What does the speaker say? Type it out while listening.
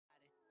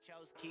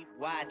Keep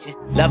watching.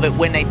 Love it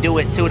when they do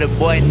it to the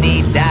boy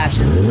need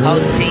options.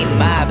 Whole team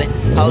mobbing,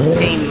 whole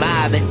team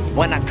mobbing.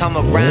 When I come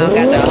around,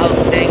 got the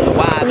whole thing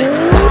wobbing.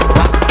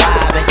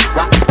 Wobbing,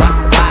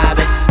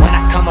 wobbing. When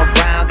I come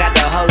around, got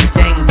the whole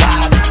thing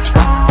wobbing.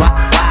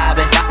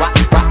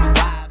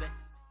 Wobbing.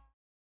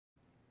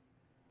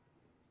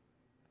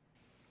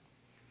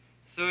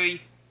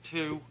 3,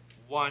 2,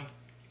 1.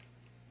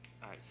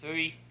 Alright,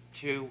 3,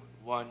 2,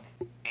 1,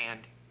 and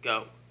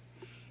go.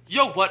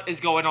 Yo, what is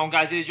going on,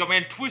 guys? It is your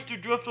man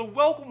Twisted Drifter.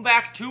 Welcome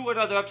back to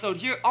another episode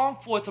here on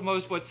Forza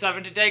Motorsport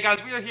 7. Today,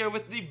 guys, we are here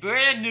with the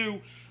brand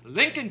new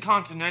Lincoln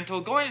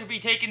Continental. Going to be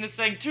taking this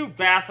thing to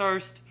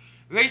Bathurst,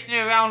 racing it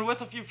around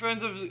with a few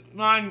friends of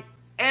mine,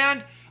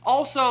 and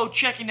also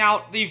checking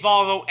out the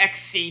Volvo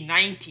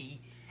XC90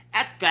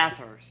 at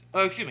Bathurst.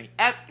 Or excuse me,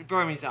 at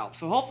Burmese Alps.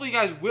 So hopefully you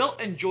guys will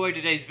enjoy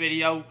today's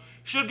video.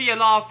 Should be a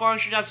lot of fun.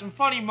 Should have some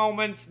funny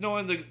moments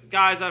knowing the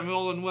guys I'm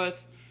rolling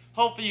with.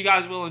 Hopefully you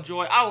guys will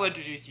enjoy. I will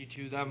introduce you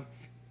to them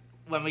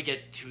when we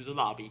get to the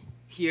lobby.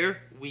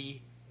 Here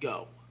we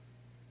go.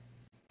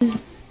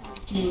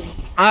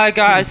 Alright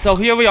guys, so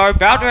here we are,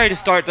 about ready to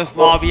start this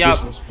lobby up.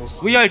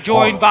 We are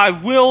joined by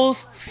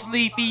Wills,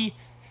 Sleepy,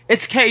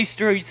 It's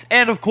K-Streets,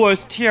 and of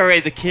course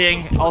TRA the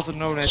King, also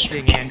known as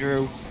King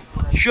Andrew.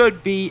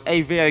 Should be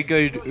a very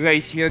good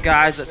race here,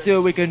 guys. Let's see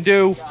what we can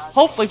do.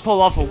 Hopefully pull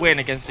off a win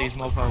against these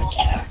mofos.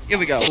 Here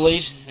we go.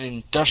 Alright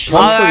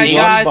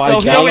guys,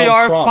 so here we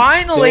are.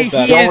 Finally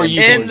he is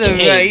in the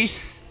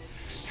race.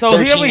 So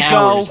here we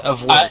go.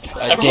 Of work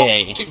a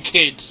day.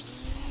 Kids.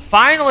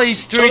 Finally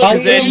Streets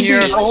is in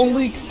here.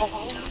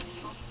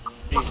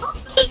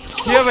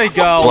 Here we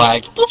go.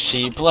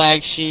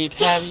 Black sheep,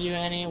 have you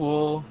any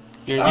wool?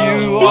 You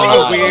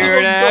are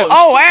weird ass.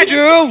 Oh,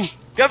 Andrew!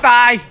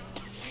 Goodbye.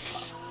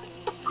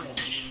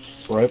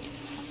 Rip.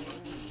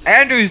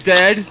 Andrew's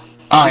dead.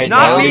 Alright,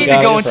 not me to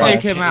go and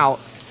take him out.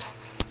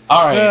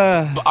 Alright,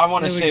 I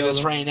want to say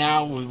this right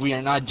now. We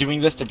are not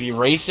doing this to be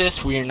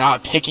racist. We are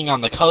not picking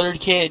on the colored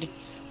kid.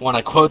 Want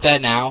to quote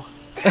that now.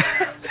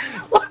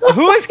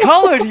 Who is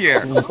colored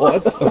here?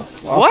 What the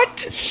fuck?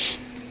 What?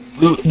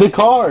 The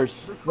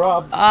cars,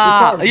 Rob.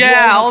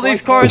 Yeah, all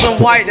these cars are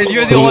white and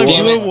you're the only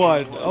blue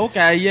one.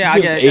 Okay, yeah,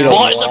 I get it.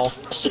 I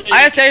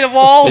just ate a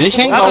wall. That's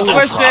a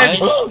twisted.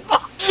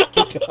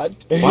 God.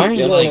 Why are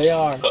you they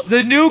are.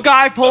 The new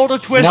guy pulled a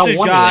twisted,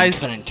 guys.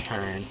 Couldn't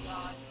turn.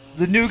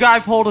 The new guy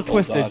pulled a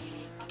twisted.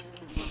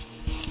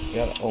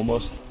 Got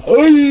almost.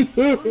 Yeah,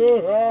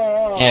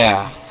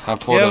 I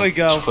pulled Here we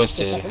go.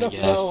 Twisted. I don't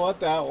know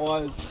what that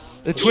was.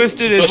 The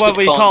twisted is what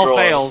we call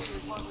fails.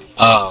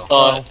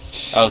 Oh,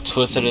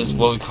 twisted is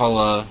what we call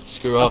a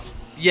screw up.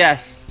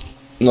 Yes.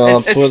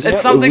 No,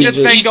 it's something that's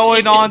been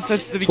going on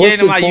since the beginning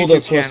of my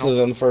YouTube channel. Twisted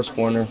in the first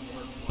corner.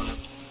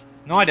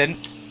 No, I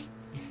didn't.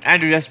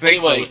 Andrew, that's big.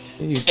 Anyway,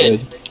 You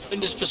did. in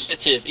this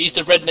perspective, he's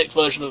the redneck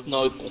version of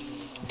Noble.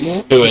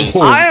 Who is?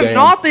 I am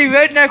not the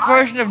redneck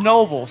version of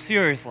Noble.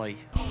 Seriously.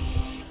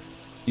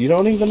 You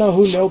don't even know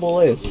who Noble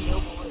is.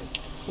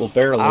 Well,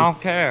 barely. I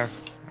don't care.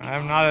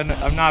 I'm not a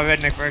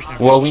redneck version of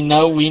Well, we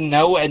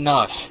know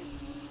enough.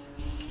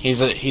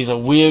 He's a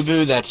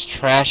weeaboo that's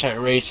trash at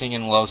racing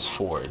and loves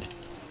Ford.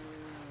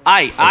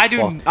 I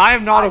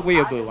am not a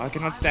weeaboo. I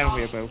cannot stand a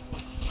weeaboo.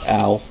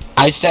 Ow.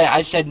 I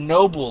said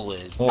Noble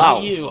is.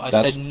 Not you. I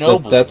said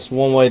Noble. That's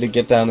one way to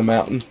get down the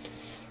mountain.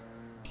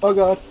 Oh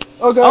god.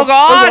 Oh god. Oh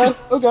god.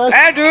 Oh god.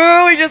 Andrew,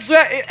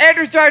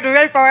 Andrew's trying to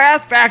rape our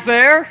ass back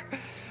there.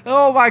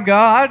 Oh my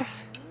god.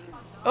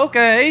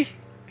 Okay.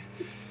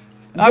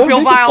 I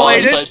feel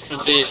violated. So it's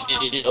going to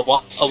be a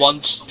 1,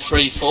 2,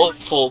 3, 4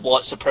 for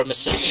white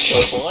supremacy.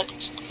 Go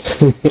white.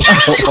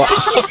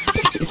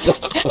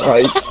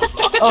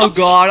 Oh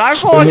god, I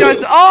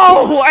apologize.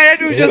 Oh,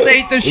 Andrew just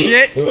ate the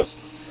shit.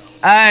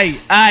 Hey,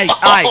 guys,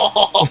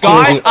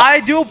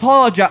 I do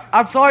apologize.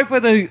 I'm sorry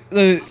for the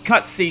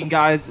cutscene,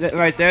 guys,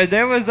 right there.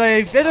 There was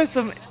a bit of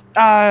some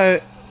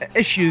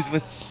issues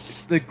with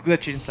the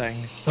glitching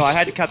thing, so I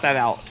had to cut that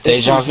out.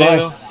 Deja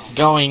vu,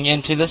 going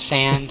into the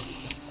sand.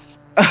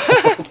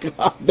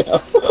 God, no.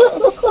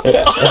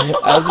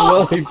 As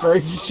Willie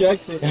first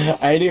checked me,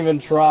 I didn't even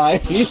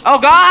try. Oh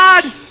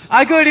god!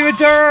 I couldn't even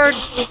turn!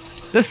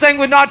 This thing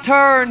would not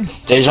turn!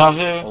 Deja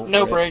vu,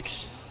 no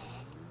brakes.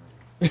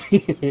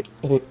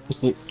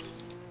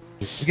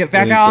 Get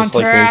back out on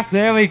track,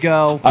 there we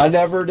go. I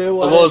never knew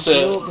what was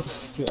it.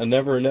 I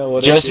never know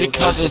what Just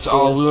because it's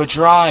all-wheel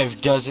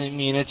drive doesn't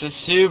mean it's a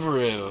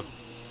Subaru.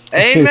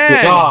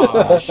 Amen!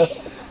 Gosh.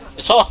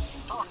 It's hot.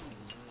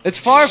 It's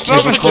far from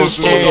a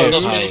Subaru.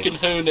 Doesn't mean you can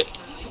hoon it.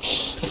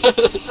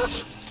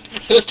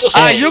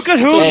 You can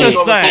hoon this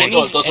thing.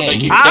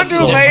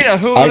 Andrew made a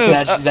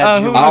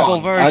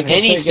hoonable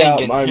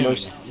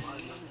version.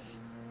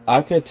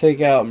 I could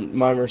take out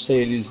my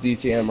Mercedes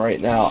DTM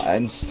right now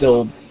and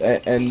still,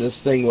 and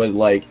this thing would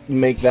like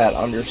make that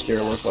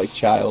understeer look like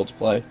child's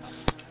play.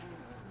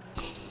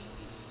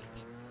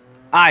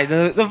 You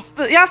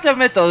have to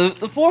admit though,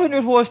 the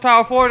 400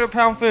 horsepower, 400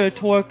 pound-foot of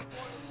torque,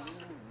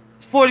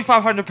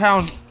 4,500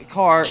 pound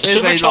car is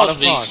a lot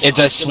of fun. It's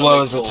as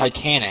slow as a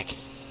Titanic.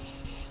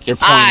 Your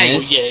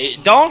point is,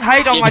 don't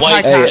hate on my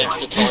Titanic.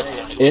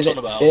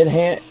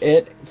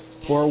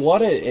 For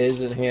what it is,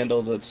 it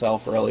handles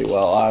itself really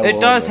well. It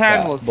does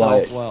handle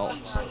itself well.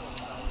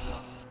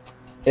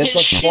 It's a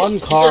fun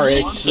car.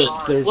 It's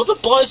just well, the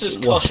buyers this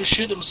car should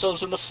shoot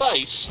themselves in the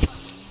face.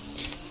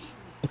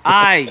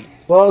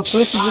 Well,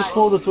 Twisted just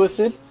pulled a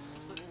Twisted.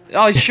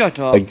 Oh, shut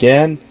up.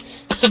 Again?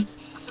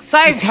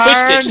 Same turn!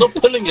 Twisted, stop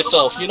pulling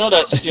yourself. You know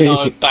that's,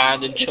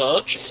 banned in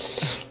church.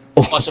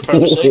 White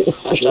supremacy.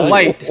 Hashtag.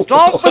 Wait,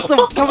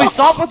 can we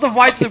stop with the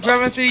white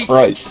supremacy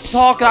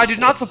talk? I do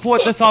not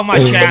support this on my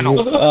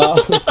channel.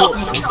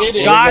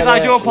 Guys, I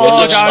do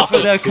apologize for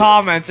the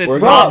comments.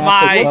 It's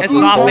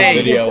not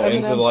me. Video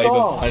into like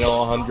the final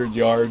 100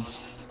 yards.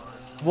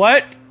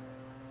 What?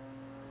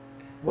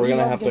 We're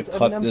gonna have to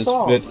cut this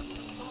bit.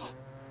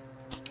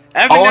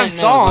 Eminem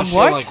song,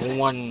 what?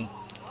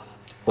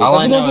 All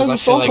I know is I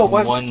feel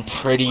like one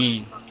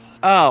pretty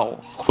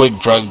quick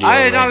drug dealer.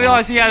 I did not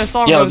realize he had a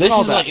song. Yo, this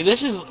is like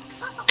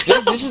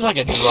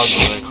a drug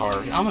dealer car.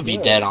 I'm gonna be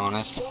dead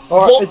honest.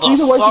 It's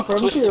either white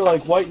supremacy or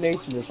like white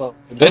nation or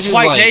something. This is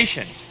white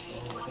nation.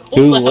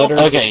 Who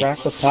literally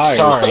cracked the tires?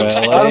 Sorry.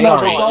 I don't know.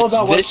 It's all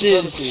about white this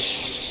is.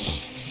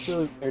 It's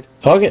really weird.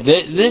 Fuck it.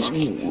 This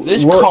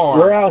car.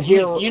 We're out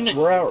here.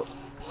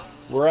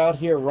 We're out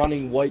here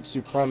running white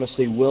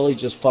supremacy. Willie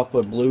just fucked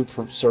with blue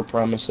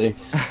supremacy.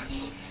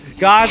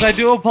 Guys, I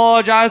do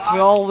apologize for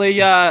all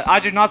the, I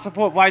do not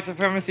support white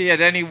supremacy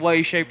in any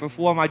way, shape, or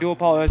form. I do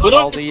apologize for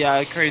all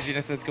the,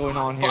 craziness that's going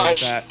on here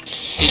with that.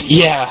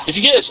 Yeah. If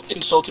you get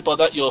insulted by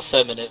that, you're a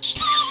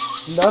feminist.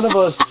 None of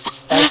us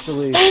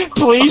actually...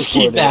 Please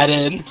keep that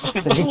in.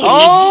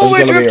 Oh,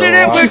 we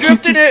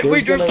drifted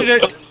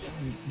it!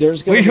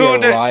 There's gonna be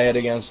a riot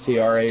against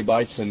TRA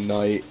by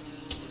tonight.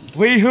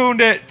 We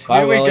hooned it.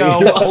 Here we go.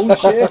 Oh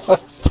shit.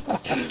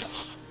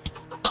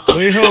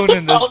 We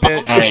hooning this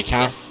bitch. Alright,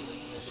 Con.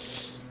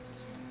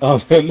 Oh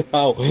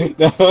no.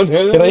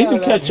 Can I even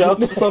catch up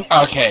to something?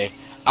 Okay.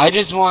 I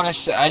just wanna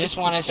say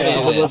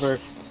this.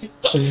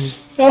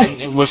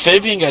 With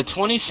it being a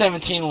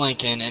 2017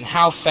 Lincoln and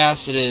how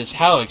fast it is,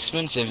 how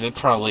expensive it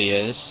probably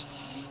is,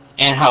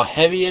 and how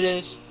heavy it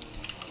is,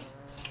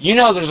 you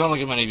know there's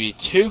only going to be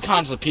two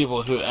kinds of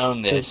people who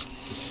own this.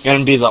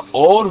 Gonna be the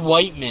old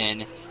white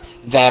men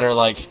that are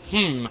like,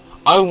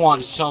 I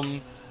want some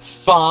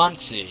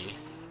fancy.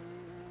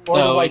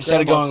 So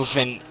instead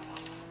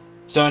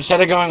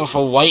of going with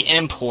a white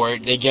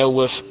import, they go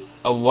with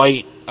a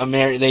white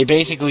they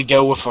basically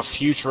go with a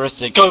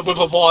futuristic. Go with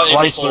a white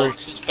Chrysler. import.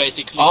 It's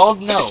basically All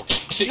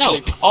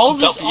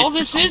this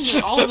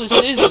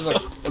is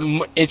like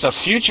it's a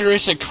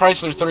futuristic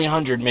Chrysler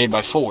 300 made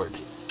by Ford.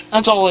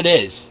 That's all it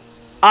is.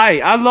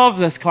 I love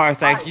this car,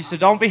 thank you. So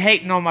don't be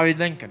hating on my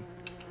Lincoln.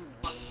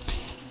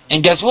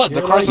 And guess what?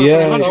 The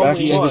Chrysler 300 is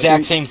the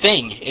exact same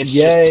thing. It's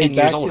just 10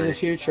 years older. Back to the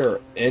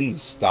Future in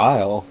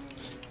style.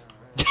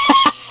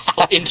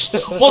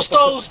 What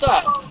style is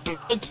that?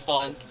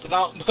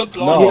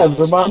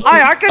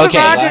 I can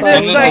imagine this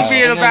thing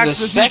being a Back to the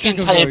Future. The second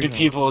type of version.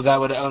 people that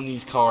would own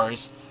these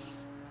cars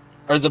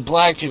are the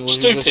black people who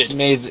Stupid. just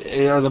made,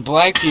 or the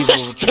black people,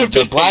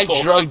 the black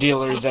drug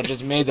dealers that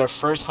just made their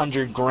first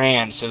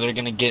 $100,000, so they're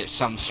gonna get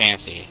something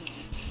fancy.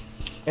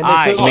 And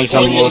Make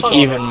them look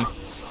even.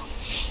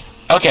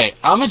 Okay,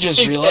 I'ma just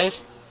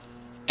realize.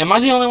 Am I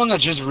the only one that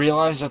just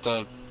realized that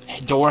the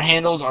door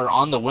handles are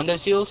on the window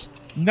seals?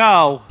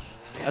 No.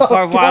 That's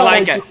part of why I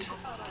like it.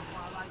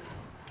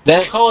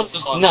 Car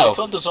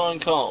design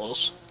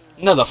cars.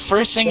 No, the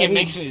first thing it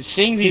makes me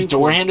seeing these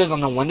door handles on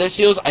the window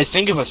seals, I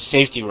think of a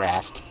safety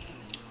raft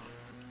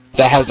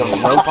that has a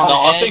rope on the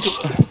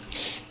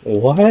edge.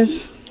 What?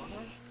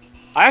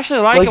 I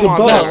actually like them on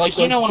No, there. like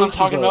you know what I'm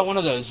talking about, one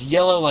of those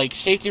yellow like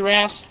safety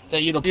rafts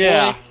that you deploy.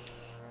 Yeah.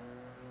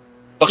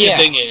 Like a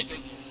dinghy.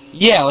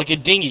 Yeah, like a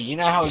dinghy. You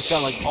know how it's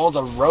got like all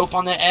the rope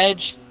on the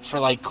edge for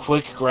like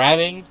quick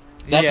grabbing?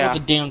 That's what the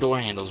damn door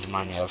handles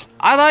remind me of.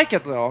 I like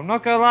it though, I'm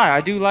not gonna lie,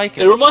 I do like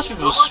it. It reminds me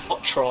of a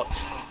spot truck.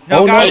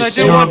 Now guys,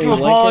 I do want to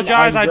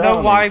apologize, I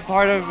know why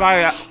part of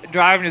my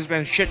driving has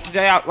been shit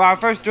today. When I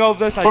first drove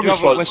this, I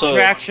drove it with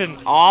traction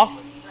off,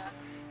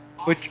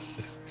 which,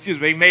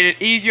 made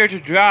it easier to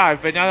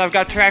drive, but now that I've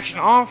got traction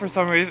on for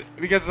some reason,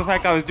 because of the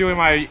fact I was doing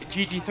my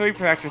GT3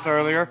 practice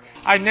earlier,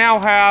 I now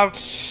have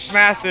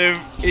massive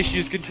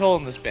issues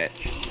controlling this bitch.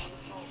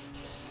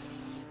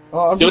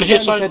 I'm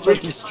just trying to catch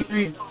up the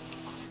street.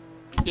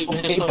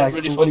 Back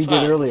to what he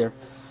did earlier.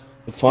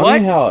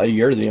 Funny how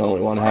you're the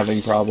only one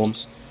having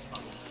problems.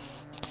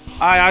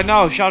 I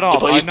know, shut up.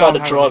 But he's bad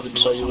at driving,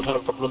 so you would have a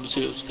problem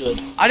too, it's good.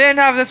 I didn't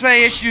have this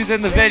many issues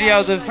in the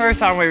video the first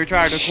time we were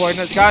trying to record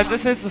this. Guys,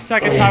 this is the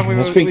second time we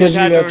were That's because you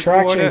have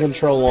traction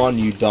control on,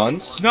 you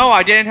dunce. No,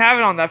 I didn't have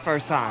it on that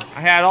first time. I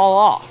had it all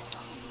off.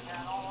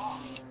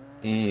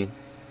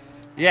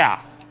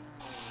 Yeah.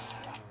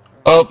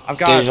 Oh, I've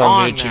got it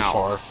on too now.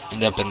 far.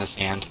 End up in the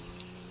sand.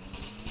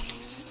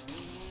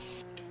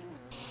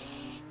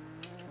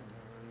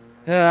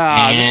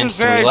 This is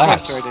very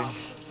frustrating.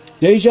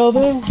 Deja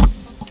vu?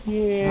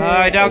 Yeah.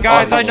 Alright, now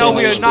guys, I know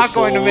we are not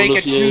going to make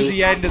it to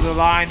the end of the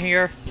line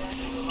here.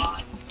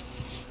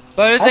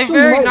 But it's a Actually,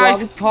 very you might,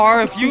 nice Robbie.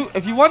 car.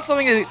 If you want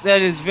something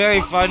that is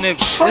very fun,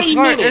 it's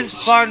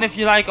fun if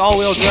you like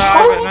all-wheel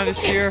drive and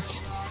understeer.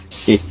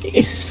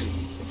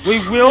 We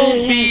will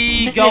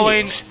be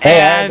going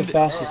Hey, I had and the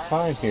fastest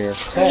time here.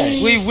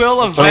 Hey. we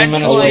will 3 minutes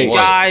eventually, late.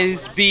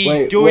 guys, be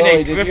Wait, doing Willie,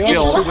 a did drift you have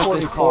build with 244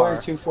 this or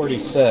car.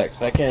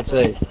 246? I can't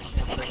say. The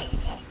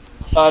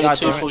God damn it.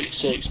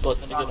 246, but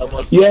then again, I'm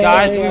like, Yeah,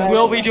 Guys, we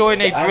will be doing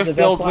a I have the drift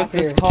build best with lap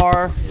this here.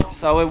 car,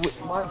 so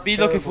be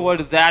looking forward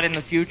to that in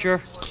the future.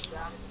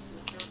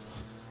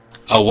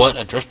 A what?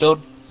 A drift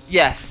build?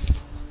 Yes.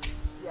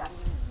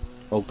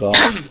 Oh god.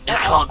 you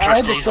can't I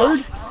had drift the either.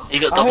 third. You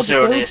got I double had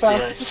zero in the the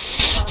third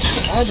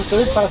SDA. I had the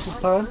third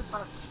fastest time.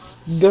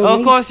 Go Oh, of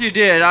me. course you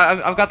did.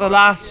 I've got the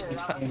last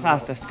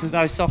fastest because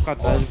I suck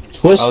at those.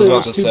 Twister about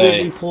was to too say-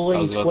 busy I pulling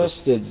was about to-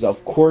 Twisteds.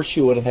 Of course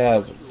you would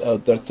have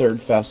the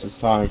third fastest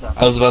time.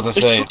 I was about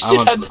to say,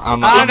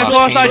 I'm And of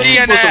course I a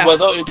painter. DNF. If it wasn't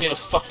weather, it would be a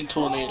fucking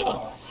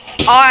tornado.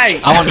 I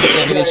want to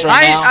say this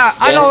right now.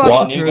 I know Yes, that's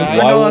I'm the a new truth. guy, I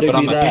Why know would that's it but the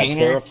I'm be a truth. that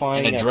painter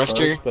terrifying and a at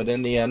drifter. first, but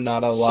in the end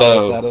not a lot So-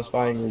 of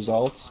satisfying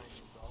results?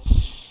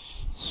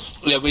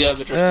 Yeah, we have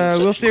a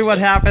drifting We'll see what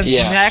happens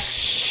Yeah.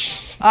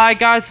 next. Alright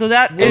guys, so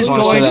that is just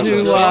wanna say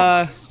going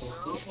that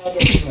for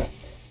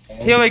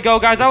to here we go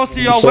guys, I will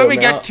see y'all So when we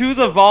now- get to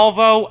the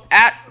Volvo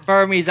at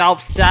Burmese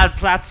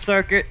Alpstadplatz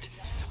circuit.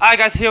 Alright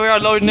guys, here we are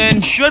loading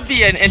in. Should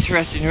be an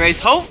interesting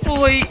race.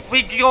 Hopefully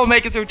we can go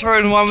make it through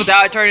turn 1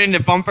 without it turning into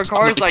bumper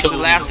cars like the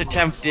last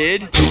attempt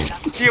did.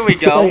 Here we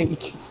go.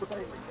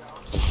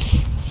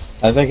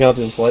 I think I'll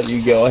just let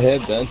you go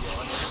ahead then.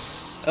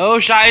 Oh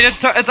shite,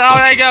 it's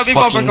already gonna be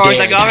bumper Fucking cars,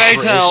 I can damn already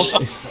Chris.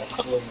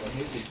 tell.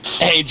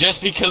 Hey,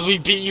 just because we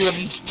beat you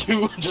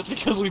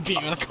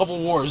in a couple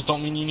wars,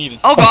 don't mean you need it.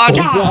 Oh god.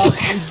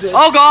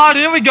 Oh god,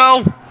 here we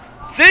go.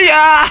 See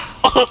ya!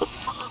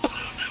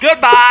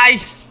 Goodbye!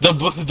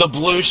 The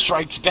blue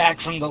strikes back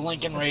from the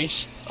Lincoln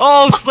race.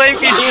 Oh,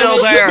 Sleepy's still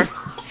there.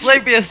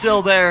 Sleepy is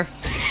still there.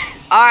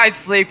 Alright,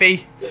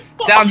 Sleepy.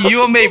 Down to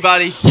you and me,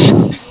 buddy.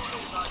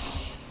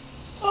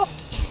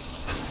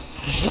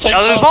 Now,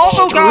 the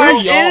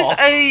Volvo,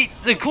 guys,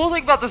 the cool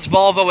thing about this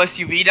Volvo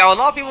SUV, now, a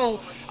lot of people,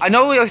 I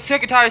know we are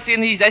sick and tired of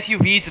seeing these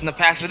SUVs in the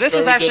past, but this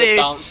is actually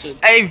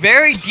a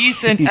very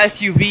decent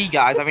SUV,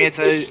 guys. I mean,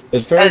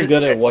 it's very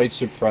good at white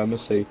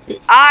supremacy.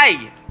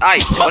 Aye,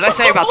 what did I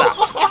say about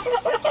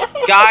that?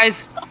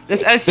 Guys,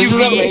 this SUV... This is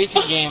a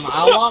racing game.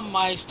 I want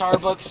my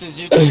Starbucks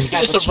Suzuki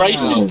cappuccino. It's a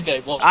racist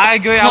game. What? I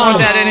agree, I want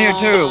that in here,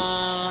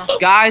 too.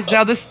 Guys,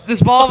 now this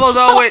Volvo,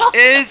 though, it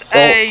is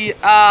a,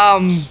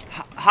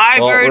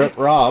 hybrid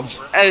Rob.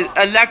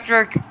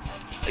 electric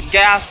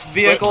gas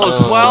vehicle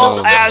as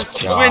well as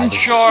twin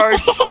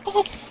charge.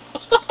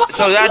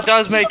 So that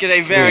does make it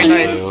a very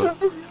nice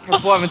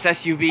performance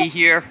SUV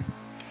here.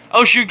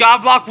 Oh shoot,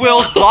 got block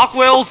wheels, block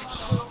wheels.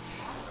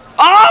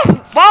 Oh!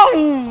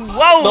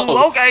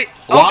 Whoa! Okay.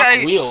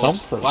 Block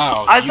wheels.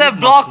 Wow. I you said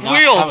must block not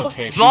wheels. have a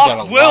pair. If you Block got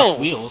a wheels.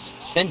 wheels.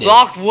 Send it.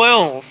 Block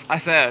wheels, I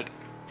said.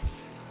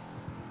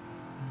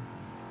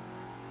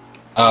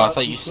 Oh, I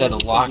thought you said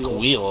lock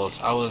wheels.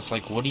 I was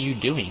like, what are you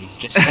doing?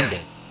 Just send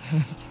it.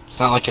 It's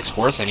not like it's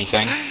worth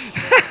anything.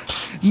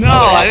 No,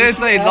 I didn't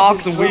say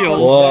lock the wheels.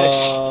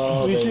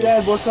 Whoa. We should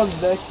add what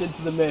comes next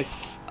into the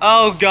mix.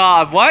 Oh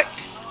god, what?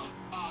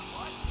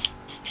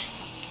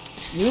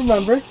 You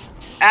remember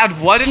Add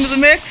what into the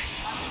mix?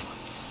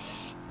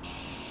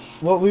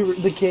 what we were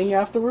the king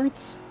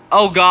afterwards?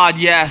 Oh god,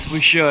 yes, we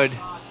should.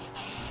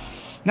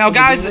 Now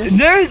guys,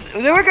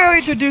 we're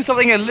going to do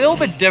something a little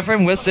bit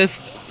different with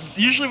this.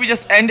 Usually we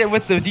just end it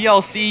with the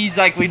DLCs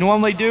like we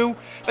normally do.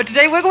 But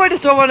today we're going to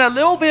throw in a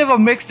little bit of a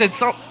mix at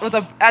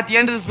the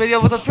end of this video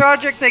with a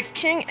project that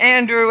King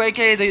Andrew,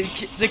 aka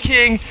the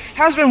King,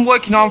 has been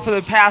working on for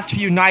the past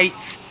few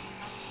nights.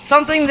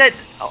 Something that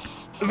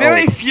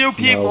very few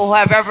people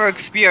have ever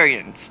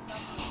experienced.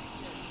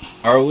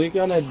 Are we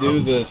gonna do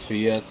the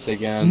Fiats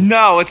again?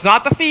 No, it's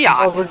not the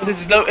Fiat.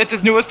 It's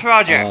his newest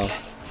project.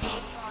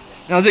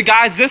 Now,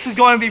 guys, this is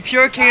going to be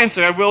pure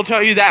cancer. I will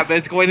tell you that, but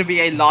it's going to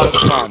be a lot of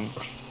fun.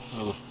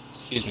 Oh,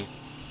 excuse me.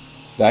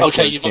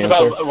 Okay, you might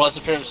about Rise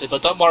of Pyramid,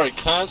 but don't worry,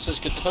 cancers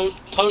can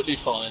totally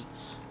fine.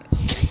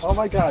 Oh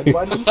my god,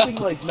 why do you think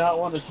like not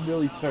want to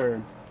really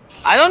turn?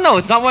 I don't know.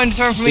 It's not wanting to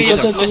turn for me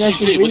Because either. it's an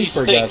SUV, what do you SUV,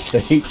 for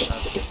think? God's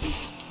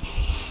sake.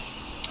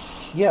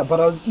 Yeah, but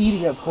I was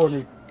eating up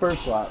corner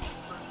first lap.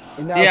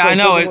 And now Yeah, it's like, I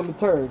know doesn't it. want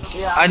to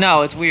turn. I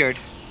know, it's weird.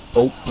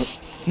 Oh.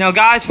 Now,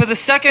 guys, to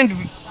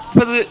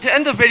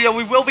end the video,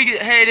 we will be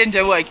headed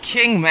into a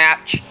King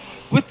match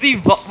with the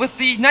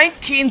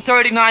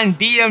 1939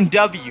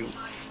 BMW.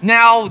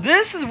 Now,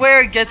 this is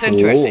where it gets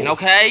interesting,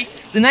 okay?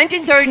 The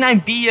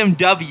 1939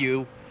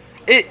 BMW,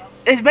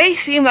 it may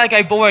seem like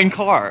a boring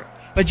car,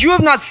 but you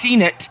have not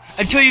seen it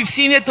until you've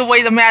seen it the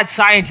way the mad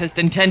scientist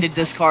intended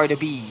this car to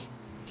be.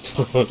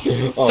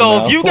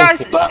 Oh,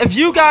 if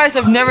you guys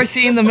have never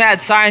seen the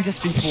mad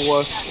scientist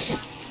before,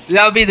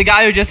 that would be the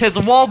guy who just hit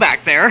the wall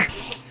back there.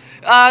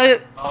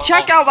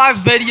 Check out my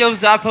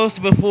videos that I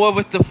posted before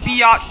with the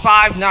Fiat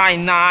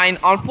 599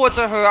 on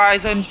Forza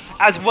Horizon,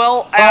 as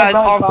well as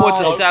on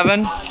Forza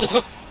 7.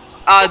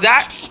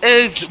 That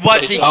is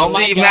what the Oh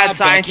my mad God,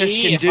 scientist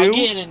Becky, can if do. I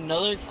get in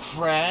another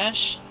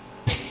crash.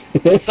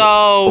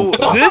 So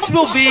this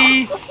will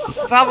be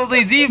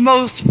probably the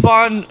most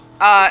fun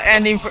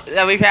ending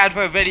that we've had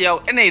for a video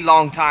in a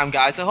long time,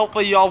 guys. So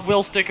hopefully y'all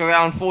will stick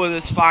around for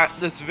this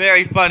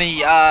very funny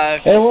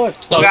Hey, look!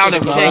 round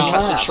of it's King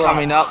a trap.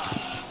 coming up.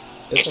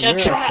 It's a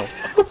miracle. trap.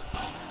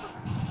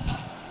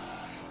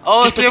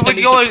 Oh, Just see if we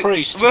pretend he's a go.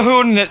 priest. We're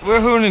hooning it. We're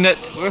hooning it.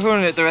 We're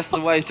hooning it the rest of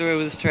the way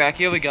through this track.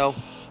 Here we go.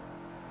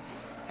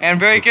 And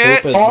very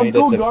good. Poop has Oh, I'm made it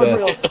going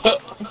to fifth.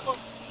 guardrails.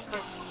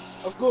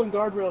 I'm going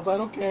guardrails. I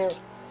don't care.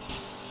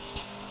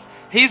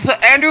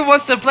 Andrew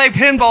wants to play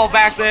pinball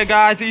back there,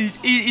 guys.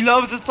 He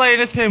loves us playing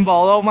this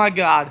pinball. Oh my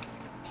God.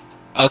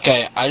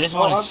 Okay, I just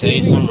want I'm to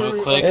say thinking something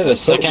real quick. Yeah, A the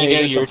second foot ago,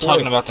 made it you were to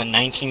talking fourth. about the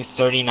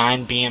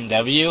 1939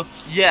 BMW.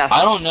 Yes.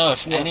 I don't know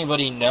if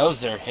anybody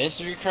knows their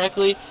history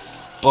correctly,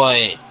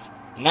 but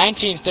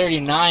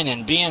 1939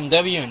 and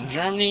BMW in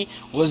Germany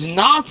was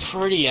not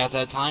pretty at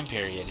that time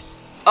period.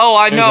 Oh,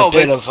 I There's know, a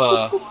bit but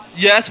of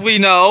yes, we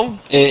know.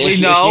 If We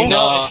know.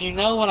 if you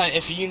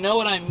know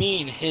what I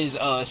mean, his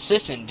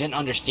assistant didn't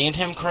understand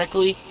him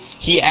correctly.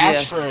 He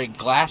asked Yes. for a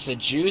glass of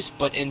juice,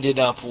 but ended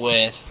up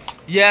with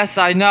Yes,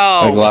 I A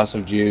know. glass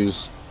of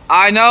juice.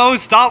 I know.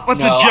 Stop with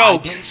no. the I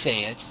jokes. didn't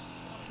say it.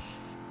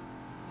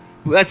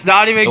 Let's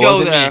not even It go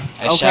wasn't there. me.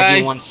 As Shaggy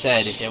Okay. once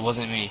said, it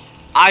wasn't me.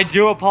 I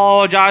do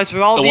apologize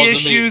for all It the wasn't me.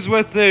 issues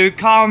with the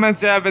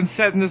comments that have been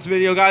said in this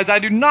video, guys. I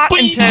do not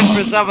intend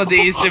for some of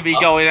these to be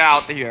going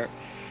out here.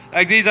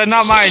 Like, these are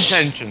not my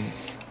intentions.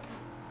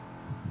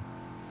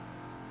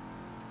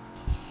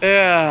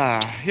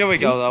 Yeah, here we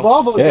go, though.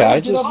 Volvo, Yeah, I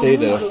get just up and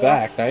stated move a it.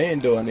 fact. I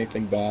ain't do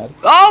anything bad.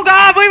 Oh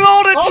God, we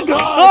rolled it! Oh,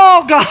 God.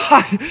 Oh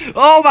God!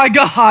 Oh my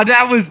God,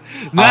 that was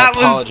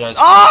apologize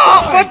for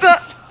Oh,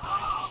 that.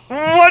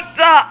 what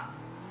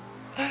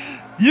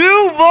the?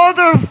 You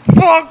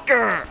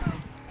motherfucker!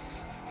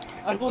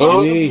 I will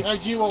Oh. not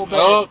behind you all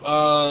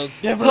day.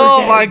 Never Oh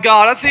again. my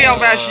God, let's see how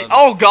bad she.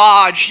 Oh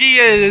God, she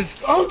is.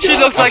 Oh, She God.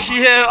 looks like she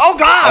hit. Oh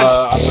God!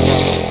 I forgot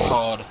what it's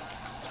called.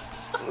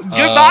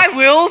 Goodbye,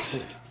 Wills.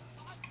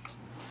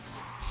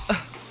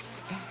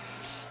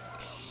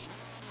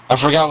 I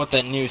forgot what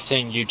that new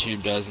thing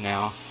YouTube does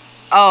now.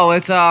 Oh,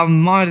 it's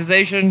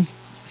monetization,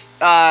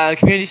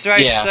 community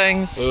strikes Yeah.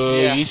 things.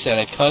 Ooh, Yeah. you said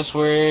a cuss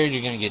word,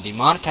 you're gonna get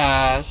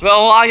demonetized.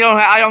 Well, I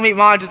don't meet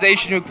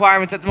monetization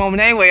requirements at the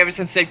moment anyway. Ever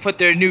since they put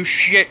their new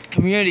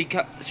community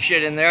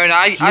shit in there, and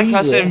I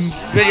cussed in Jesus.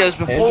 videos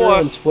Andrew before.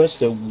 and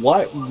Twisted,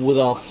 what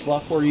the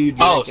fuck were you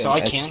drinking? Oh, so I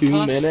a can 2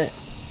 cuss? minute?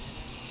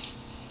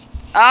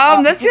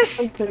 That's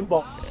just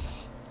Pinball.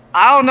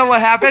 I don't know what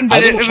happened, but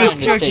I've it been was trying to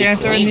pure stay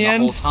cancer in clean the the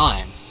whole end.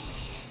 time.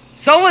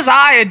 So was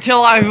I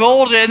until I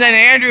rolled it, and then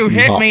Andrew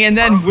hit me, and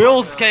then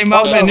Wills came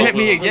up and hit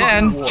me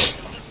again.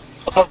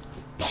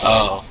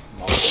 Oh.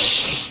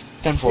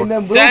 10-4. And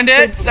then Will Send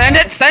it, said- send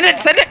it, send it,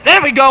 send it.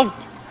 There we go.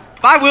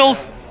 Bye,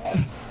 Wills.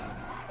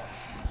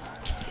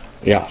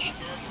 Yeah.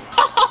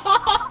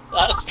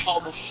 That's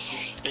horrible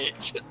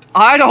shit.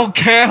 I don't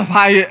care if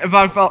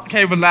I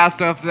came in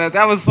last after that.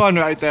 That was fun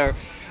right there.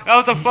 That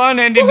was a fun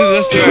ending to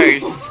this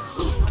race.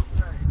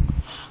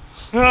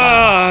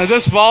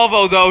 This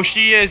Volvo though,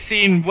 she has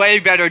seen way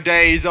better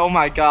days. Oh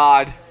my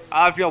God,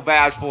 I feel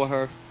bad for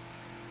her.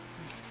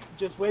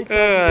 Just wait till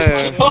you get your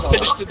hands Not on it.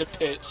 finished in the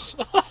pits.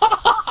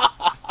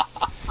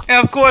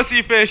 And of course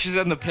he finishes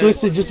in the pit.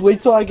 Twisted, just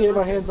wait till I get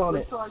my hands on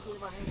it.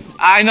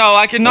 I know,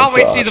 I cannot Oh,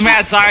 wait to see gosh. the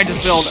mad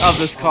scientist build of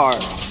this car.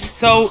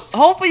 So,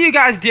 hopefully you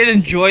guys did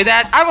enjoy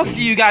that. I will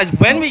see you guys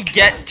when we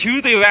get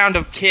to the round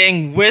of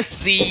King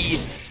with the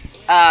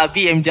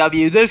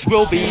BMW. This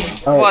will be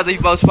one of the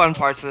most fun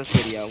parts of this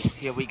video.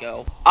 Here we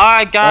go.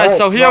 Alright guys, Alright,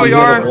 so here we you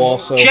hit a are. wall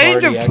so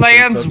Change hard of he actually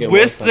plans took it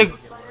with with the...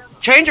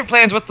 Change of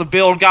plans with the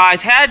build,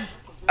 guys. Had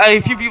a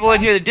few people in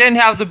here that didn't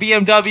have the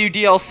BMW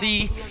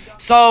DLC.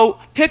 So,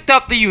 picked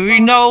up the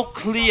Renault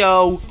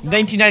Clio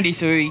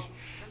 1993.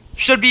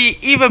 Should be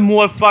even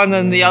more fun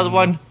than the other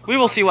one. We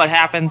will see what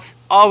happens.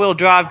 All-wheel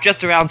drive,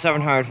 just around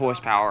 700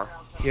 horsepower.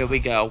 Here we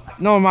go.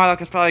 No, my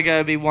luck is probably going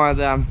to be one of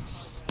them.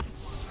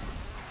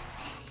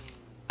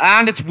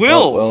 And it's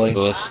Will. Willie.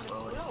 Lewis.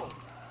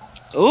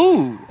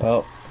 Ooh.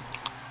 Oh,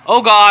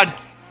 Oh God.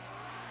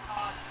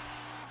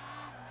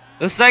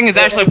 This thing is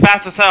actually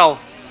fast as hell.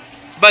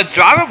 But it's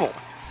drivable.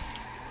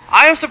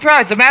 I am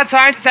surprised. The mad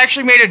scientist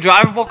actually made a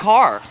drivable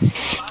car.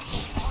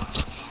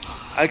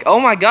 Like, oh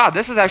my God,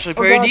 this is actually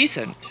pretty God.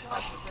 decent.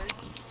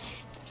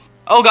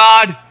 Oh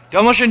God,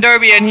 Demolition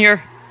Derby in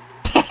here.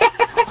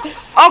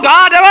 Oh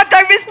God,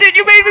 I missed it.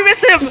 You made me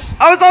miss him.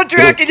 I was on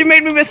track and you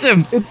made me miss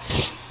him.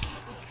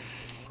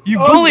 You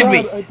Oh, bullied God,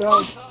 me. I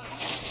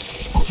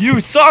bounced.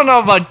 You son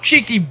of a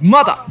cheeky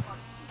mother.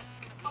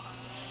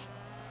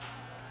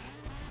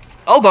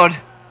 Oh God,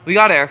 we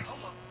got air.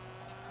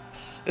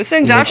 This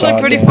thing's Oh, actually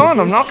God, pretty man. fun,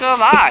 I'm not gonna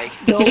lie.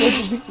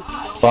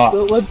 fuck.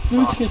 Don't let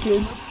Boost kick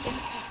in.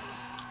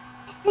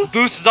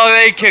 Boost is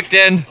already kicked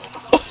in.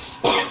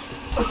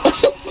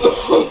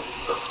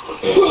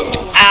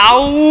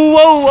 Ow!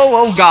 Whoa,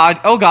 whoa,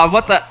 oh God,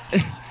 what the?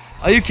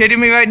 Are you kidding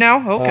me right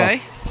now?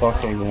 Okay. Oh,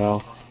 fucking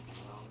hell.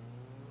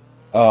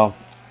 Oh.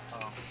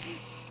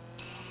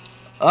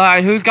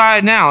 Alright, who's got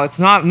it now? It's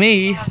not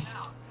me.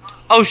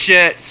 Oh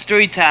shit,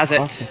 Streets has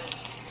it. Okay.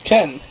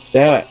 Ken.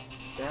 Damn it.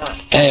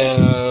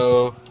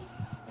 Hello.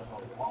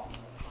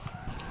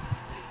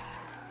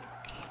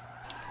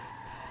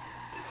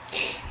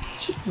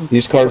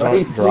 These cars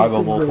aren't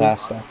drivable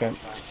past second.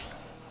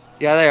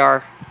 Yeah, they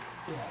are.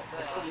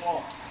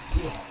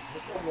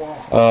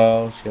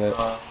 Oh shit.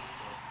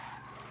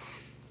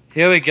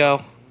 Here we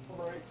go.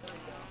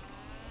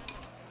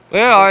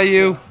 Where are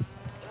you?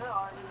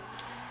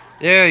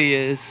 There he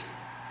is.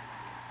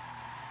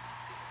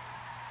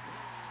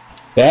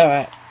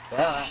 Damn it.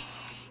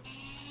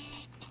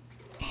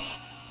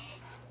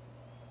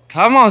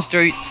 Come on,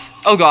 Streets.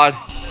 Oh god.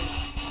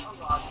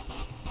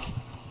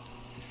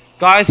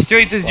 Guys,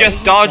 Streets has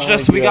just dodged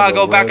us. We gotta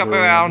go back up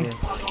around.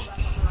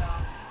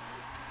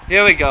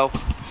 Here we go.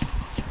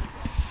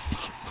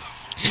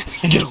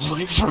 Get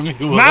away from me,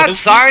 Mad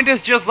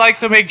Scientist just likes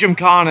to make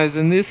gymkhanas,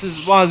 and this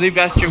is one of the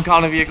best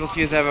gymkhana vehicles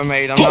he has ever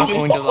made. I'm not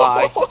going to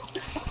lie.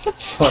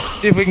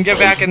 See if we can get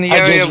back in the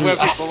area where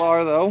people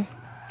are, though.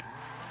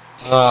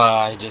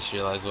 I just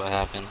realized what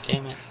happened.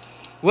 Damn it.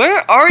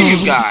 Where are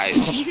you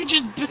guys? You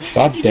just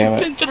God damn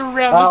it. bent it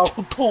around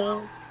the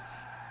pole.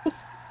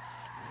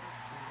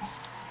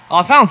 Oh,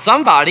 I found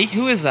somebody.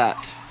 Who is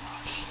that?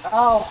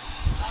 Ow.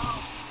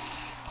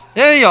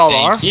 There y'all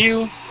are. Thank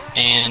you,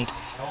 and...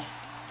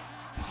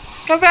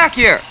 Come back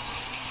here.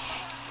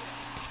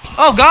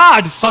 Oh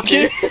god! Fuck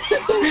you. This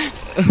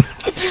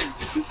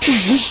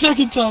is the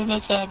second time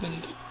that's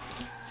happened.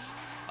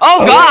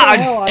 Oh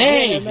god!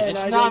 Hey,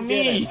 it's not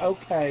me.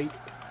 Okay.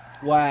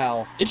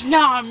 Wow. It's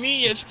not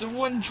me, it's the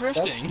one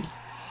drifting.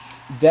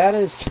 That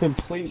is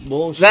complete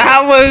bullshit.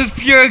 That was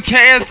pure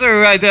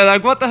cancer right there.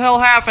 Like, what the hell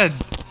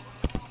happened?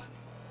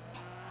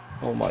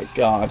 Oh my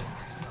god.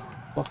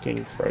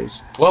 Fucking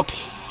Christ. Whoop,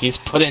 he's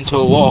put it into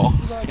a wall.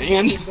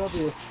 And...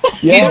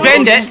 He's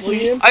bend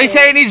it. Are you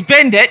saying he's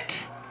bend it?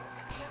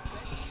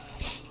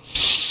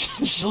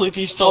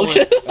 Sleepy stole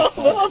it.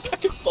 I'm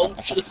fucking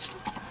vultures.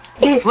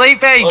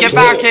 Sleepy, get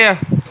back here.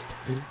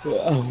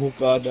 Oh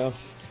god, no.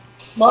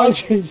 My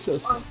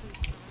Jesus.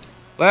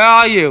 Where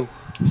are you?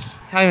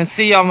 Can't even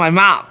see you on my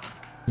map.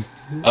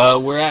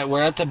 We're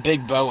at the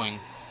big Boeing.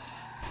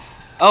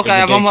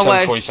 Okay, I'm on my way.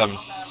 747.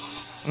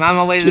 I'm on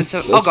my way to the...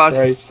 Jesus Oh god.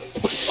 Christ.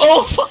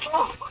 Oh, fuck.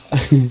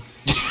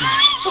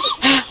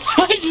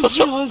 I just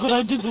realized that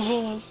I did the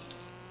rolls.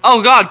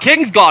 Oh god,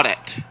 King's got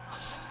it.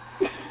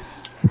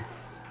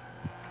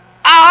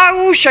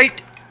 Oh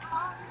shit.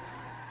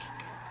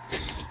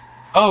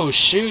 Oh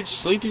shoot,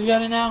 Sleepy's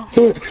got it now?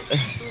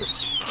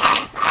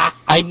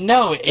 I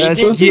know, it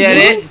didn't Get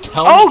it?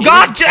 tell Oh me,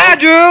 god,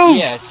 Andrew!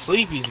 Yeah,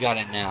 Sleepy's got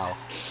it now.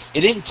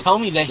 It didn't tell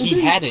me that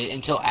he had it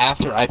until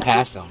after I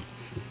passed him.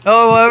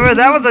 Oh, whatever.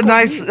 That was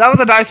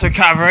a nice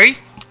recovery.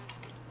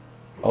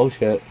 Oh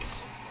shit.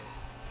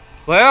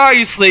 Where are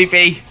you,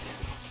 Sleepy?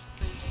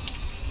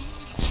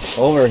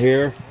 Over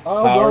here.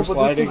 Oh, Power no, but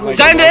sliding. this is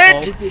Send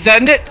it!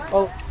 Send it!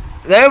 Oh.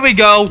 There we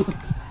go.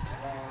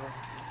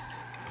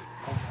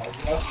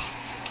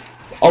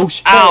 Oh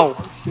shit. Ow.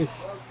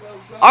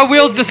 Our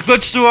wheels just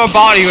glitched through our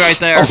body right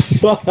there.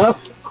 Oh,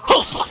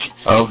 fuck.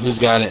 Oh, who's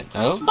got it?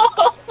 Oh?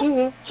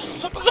 Me.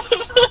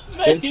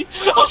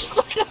 I'm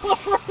stuck in the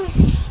room.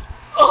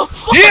 Oh,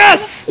 fuck.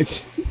 Yes!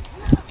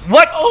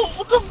 What? Oh,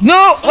 what the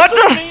No, what That's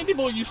not the? me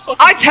anymore, you fucking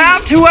I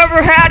tapped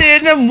whoever had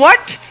it in them.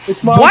 What?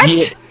 It's mine.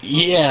 What?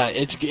 Yeah,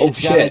 it's Oh, got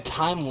a shit.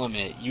 time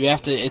limit. You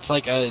have to, it's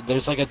like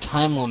there's like a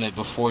time limit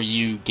before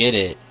you get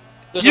it.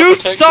 There's You no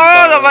protection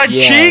son of barrier. a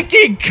Yeah.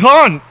 cheeky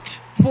cunt!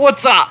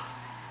 What's up?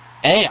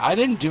 Hey, I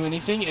didn't do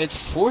anything, it's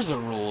Forza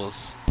rules.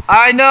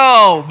 I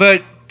know,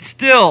 but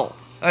still,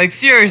 like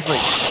seriously,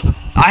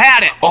 I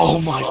had it.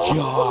 Oh my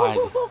god.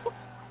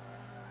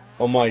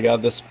 Oh my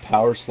god, this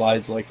power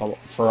slides like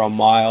for a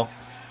mile.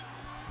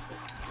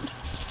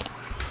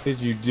 What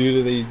did you do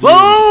to these dudes?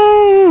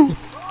 Whoa!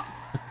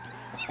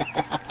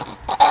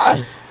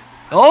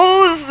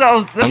 Oh, this is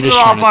I'm a just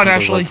lot of trying to fun, think of,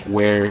 actually. like,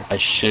 where I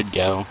should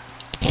go.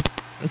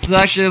 This is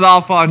actually a lot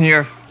of fun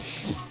here.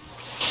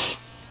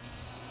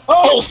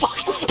 Oh, fuck.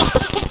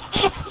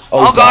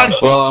 Oh, God.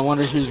 Well, I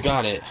wonder who's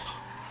got it.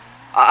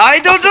 I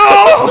don't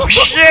know!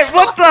 Shit,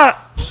 what the?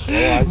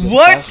 Yeah, I just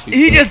What? passed you.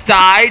 He just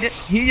died.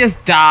 He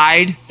just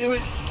died.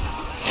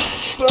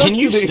 Can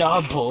you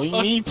stop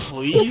bullying me,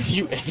 please,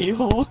 you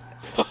a-hole?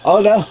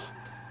 Oh no!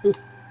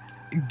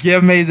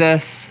 Give me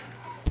this.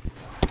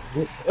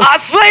 Ah,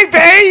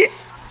 Sleepy!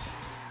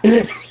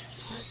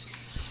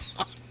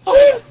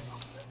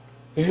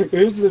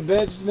 Who's the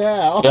bench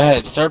now? Go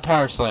ahead, start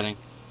power sliding.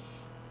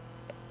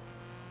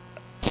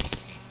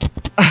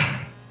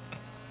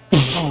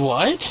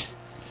 What?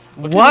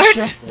 What kind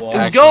is of What?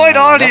 Actually, going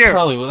no, on that here?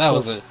 Probably, that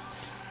was a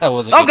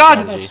Oh, good God.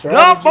 strategy. Strategy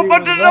No,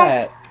 was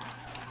that?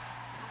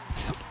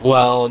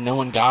 Well, no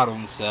one got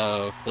him,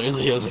 so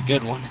clearly it was a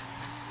good one.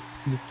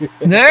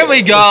 There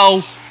we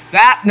go.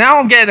 Now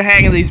I'm getting the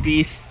hang of these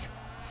beasts.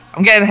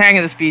 I'm getting the hang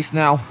of this beast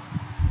now.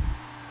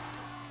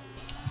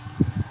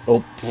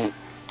 Oh,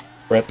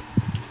 rip.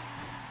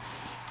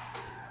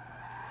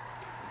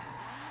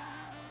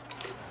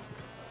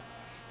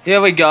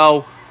 Here we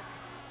go.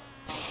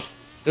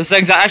 This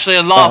thing's actually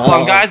a lot of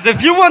fun, guys.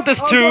 If you want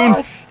this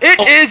tune, it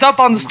is up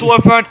on the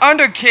storefront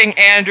under King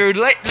Andrew,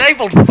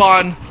 labeled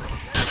fun.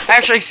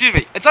 Actually, excuse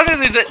me. It's under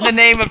the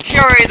name of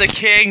TRA the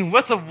King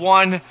with a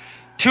 1.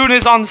 Tune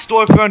is on the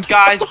storefront,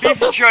 guys.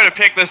 Be sure to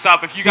pick this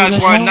up if you guys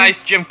want a nice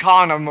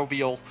Gymkhana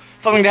mobile.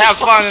 Something to have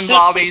fun in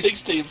lobbies.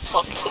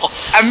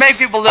 And make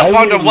people that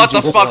wonder what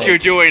the fuck you're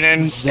doing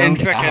in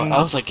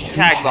frickin'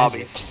 tag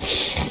lobbies.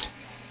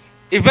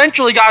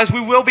 Eventually, guys, we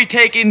will be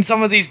taking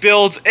some of these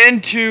builds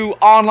into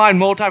online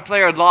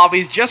multiplayer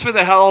lobbies just for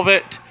the hell of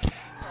it.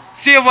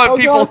 Seeing what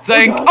people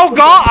think. Oh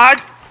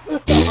God!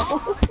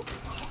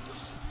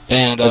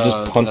 And I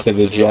just punted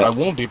the jet. I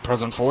won't be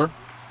present for.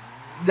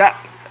 That.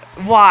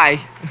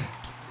 Why?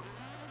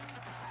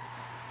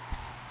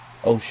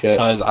 Oh shit.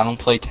 Because I don't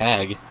play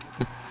tag.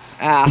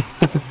 Ah.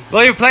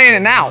 Well, you're playing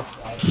it now.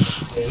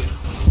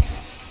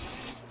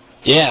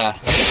 Yeah.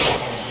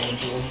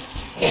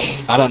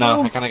 I don't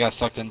know. I kind of got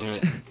sucked into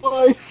it.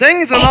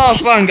 Singing is a lot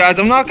of fun, guys.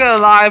 I'm not gonna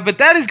lie, but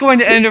that is going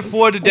to end it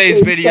for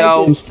today's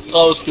video. That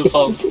was good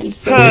fun.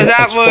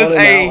 That was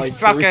a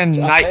fucking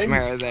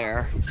nightmare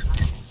there.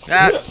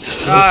 Alright,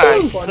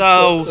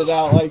 so... it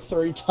out like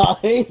 3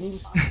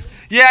 times.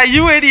 Yeah,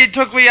 you idiot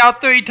took me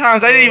out 3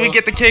 times. I didn't even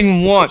get the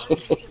king once.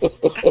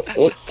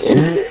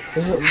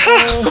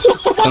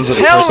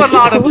 Hell of a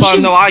lot of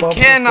fun, though. I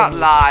cannot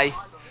lie.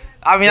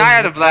 I mean, I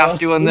had a blast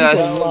doing this.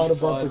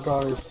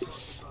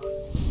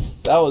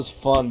 That was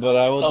fun, but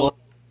I was...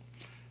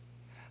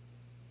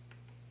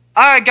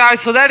 Alright, guys,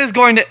 so that is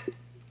going to...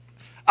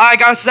 Alright,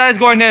 guys, so that is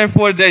going to end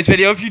for today's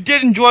video. If you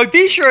did enjoy,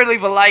 be sure to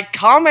leave a like,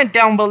 comment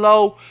down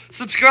below,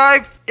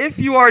 subscribe if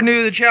you are new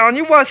to the channel and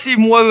you want to see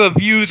more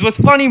reviews with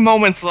funny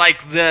moments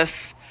like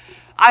this.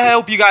 I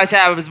hope you guys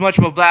have as much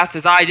of a blast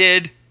as I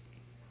did.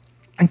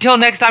 Until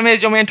next time, it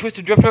is your man,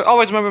 Twisted Drifter.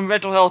 Always remember,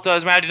 mental health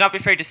does matter. Do not be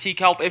afraid to seek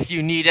help if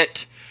you need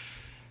it.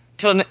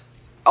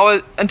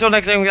 Until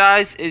next time,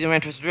 guys, it is your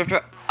man, Twisted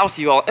Drifter. I'll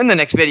see you all in the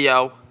next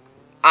video.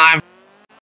 I'm...